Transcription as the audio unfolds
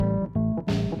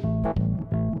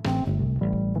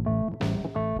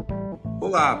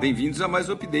Olá, bem-vindos a mais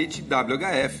um update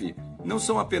WHF. Não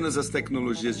são apenas as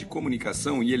tecnologias de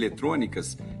comunicação e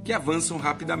eletrônicas que avançam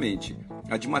rapidamente,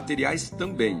 a de materiais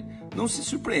também. Não se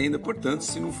surpreenda, portanto,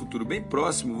 se num futuro bem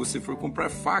próximo você for comprar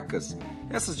facas,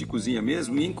 essas de cozinha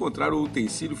mesmo, e encontrar o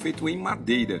utensílio feito em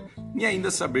madeira, e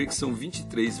ainda saber que são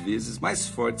 23 vezes mais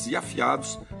fortes e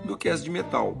afiados do que as de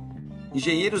metal.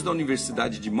 Engenheiros da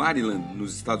Universidade de Maryland,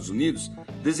 nos Estados Unidos,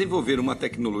 desenvolveram uma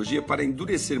tecnologia para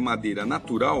endurecer madeira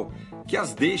natural que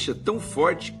as deixa tão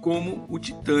forte como o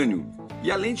titânio. E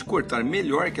além de cortar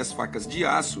melhor que as facas de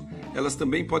aço, elas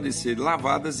também podem ser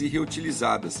lavadas e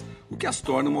reutilizadas, o que as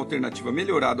torna uma alternativa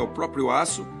melhorada ao próprio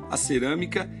aço, à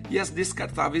cerâmica e às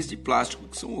descartáveis de plástico,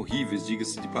 que são horríveis,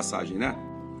 diga-se de passagem, né?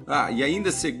 E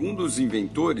ainda segundo os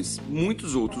inventores,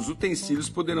 muitos outros utensílios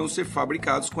poderão ser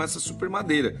fabricados com essa super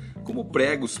madeira, como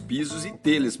pregos, pisos e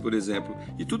telhas, por exemplo,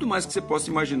 e tudo mais que você possa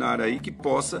imaginar aí que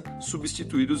possa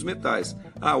substituir os metais.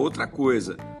 Outra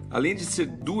coisa, além de ser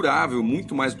durável,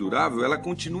 muito mais durável, ela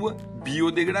continua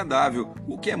biodegradável,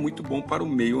 o que é muito bom para o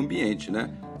meio ambiente,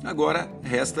 né? Agora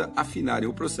resta afinar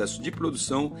o processo de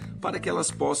produção para que elas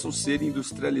possam ser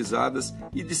industrializadas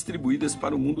e distribuídas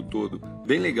para o mundo todo.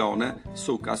 Bem legal, né?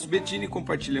 Sou Cássio Bettini,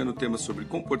 compartilhando temas sobre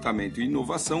comportamento e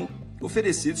inovação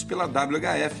oferecidos pela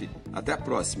WHF. Até a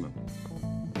próxima!